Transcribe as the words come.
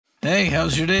Hey,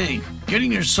 how's your day?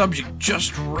 Getting your subject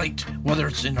just right, whether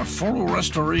it's in a photo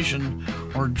restoration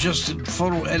or just in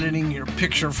photo editing your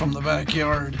picture from the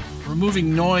backyard,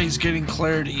 removing noise, getting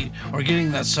clarity, or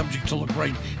getting that subject to look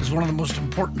right is one of the most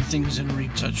important things in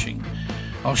retouching.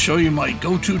 I'll show you my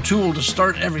go-to tool to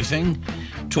start everything,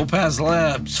 Topaz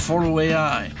Labs Photo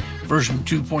Ai, version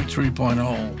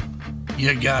 2.3.0.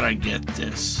 You gotta get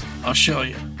this. I'll show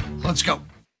you. Let's go.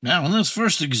 Now, in this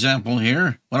first example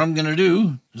here, what I'm going to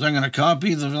do is I'm going to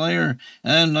copy the layer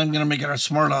and I'm going to make it a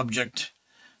smart object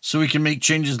so we can make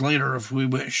changes later if we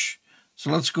wish. So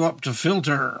let's go up to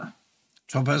Filter,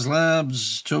 Topaz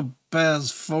Labs,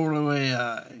 Topaz Photo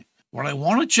Ai. What I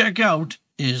want to check out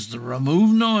is the Remove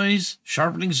Noise,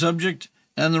 Sharpening Subject,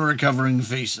 and the Recovering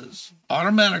Faces.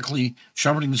 Automatically,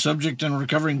 Sharpening Subject and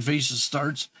Recovering Faces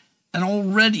starts, and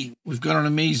already we've got an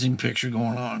amazing picture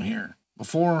going on here.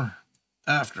 Before,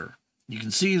 after. You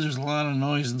can see there's a lot of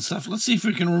noise and stuff. Let's see if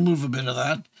we can remove a bit of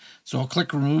that. So I'll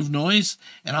click Remove Noise,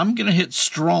 and I'm going to hit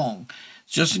Strong,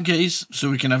 just in case,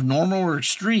 so we can have normal or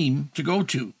extreme to go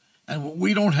to. And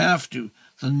we don't have to.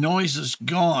 The noise is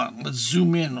gone. Let's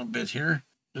zoom in a bit here.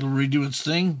 It'll redo its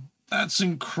thing. That's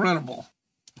incredible.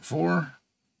 Before,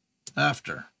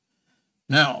 after.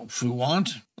 Now, if we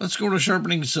want, let's go to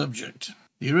Sharpening Subject.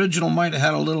 The original might have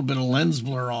had a little bit of lens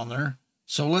blur on there.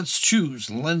 So let's choose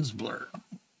lens blur.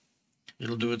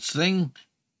 It'll do its thing.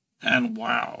 And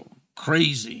wow,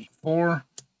 crazy. Before,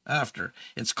 after.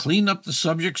 It's cleaned up the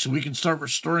subject so we can start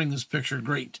restoring this picture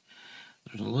great.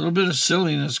 There's a little bit of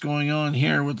silliness going on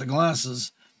here with the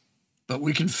glasses, but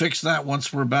we can fix that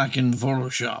once we're back in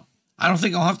Photoshop. I don't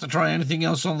think I'll have to try anything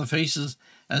else on the faces,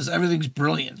 as everything's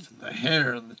brilliant. The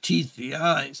hair, the teeth, the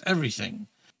eyes, everything.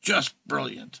 Just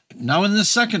brilliant. Now in this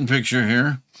second picture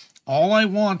here, all I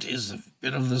want is a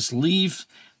bit of this leaf,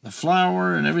 the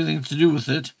flower, and everything to do with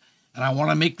it. And I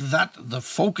want to make that the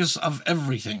focus of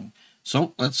everything.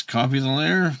 So let's copy the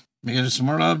layer, make it a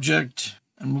smart object,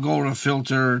 and we'll go to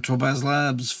Filter, Topaz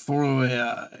Labs Photo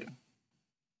Ai.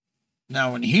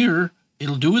 Now in here,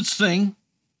 it'll do its thing.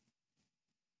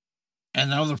 And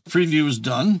now the preview is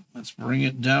done. Let's bring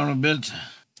it down a bit.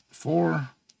 Before,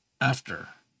 after.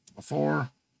 Before,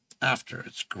 after.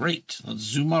 It's great. Let's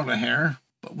zoom out a hair.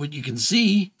 But what you can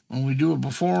see when we do a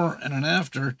before and an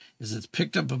after is it's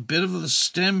picked up a bit of the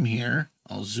stem here.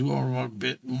 I'll zoom over a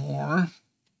bit more.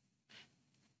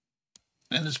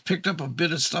 And it's picked up a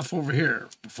bit of stuff over here,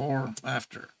 before,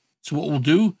 after. So what we'll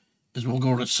do is we'll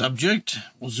go to Subject.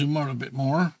 We'll zoom out a bit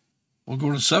more. We'll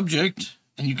go to Subject,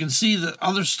 and you can see that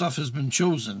other stuff has been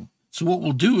chosen. So what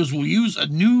we'll do is we'll use a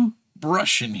new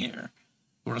brush in here.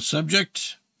 Go to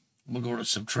Subject. We'll go to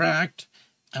Subtract,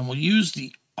 and we'll use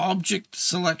the Object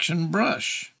Selection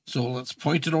brush. So let's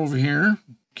point it over here.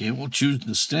 Okay, we'll choose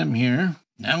the stem here.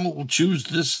 Now we'll choose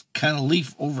this kind of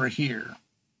leaf over here.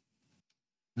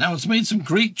 Now it's made some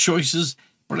great choices,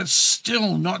 but it's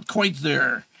still not quite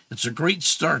there. It's a great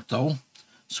start though.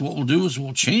 So what we'll do is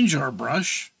we'll change our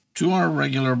brush to our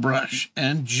regular brush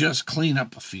and just clean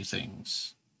up a few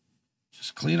things.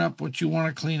 Just clean up what you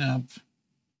want to clean up.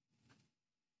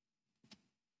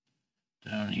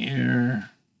 Down here.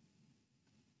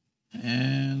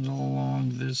 And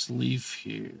along this leaf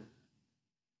here.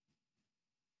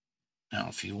 Now,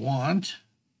 if you want,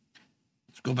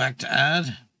 let's go back to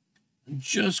Add. And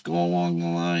just go along the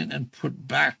line and put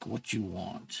back what you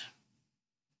want.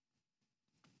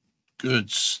 Good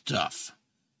stuff.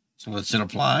 So let's hit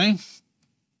Apply.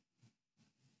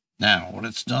 Now, when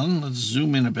it's done, let's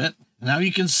zoom in a bit. Now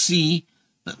you can see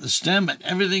that the stem and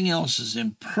everything else is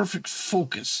in perfect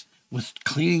focus with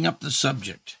cleaning up the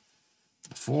subject.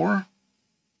 Before,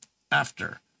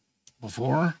 after.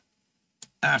 Before,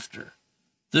 after.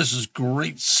 This is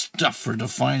great stuff for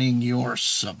defining your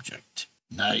subject.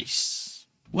 Nice.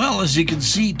 Well, as you can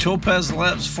see, Topaz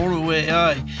Labs Photo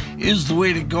Ai is the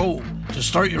way to go to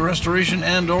start your restoration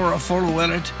and or a photo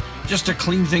edit, just to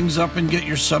clean things up and get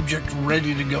your subject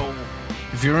ready to go.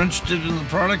 If you're interested in the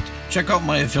product, check out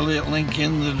my affiliate link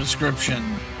in the description.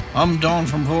 I'm Don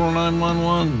from Photo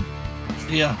 911.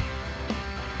 See ya.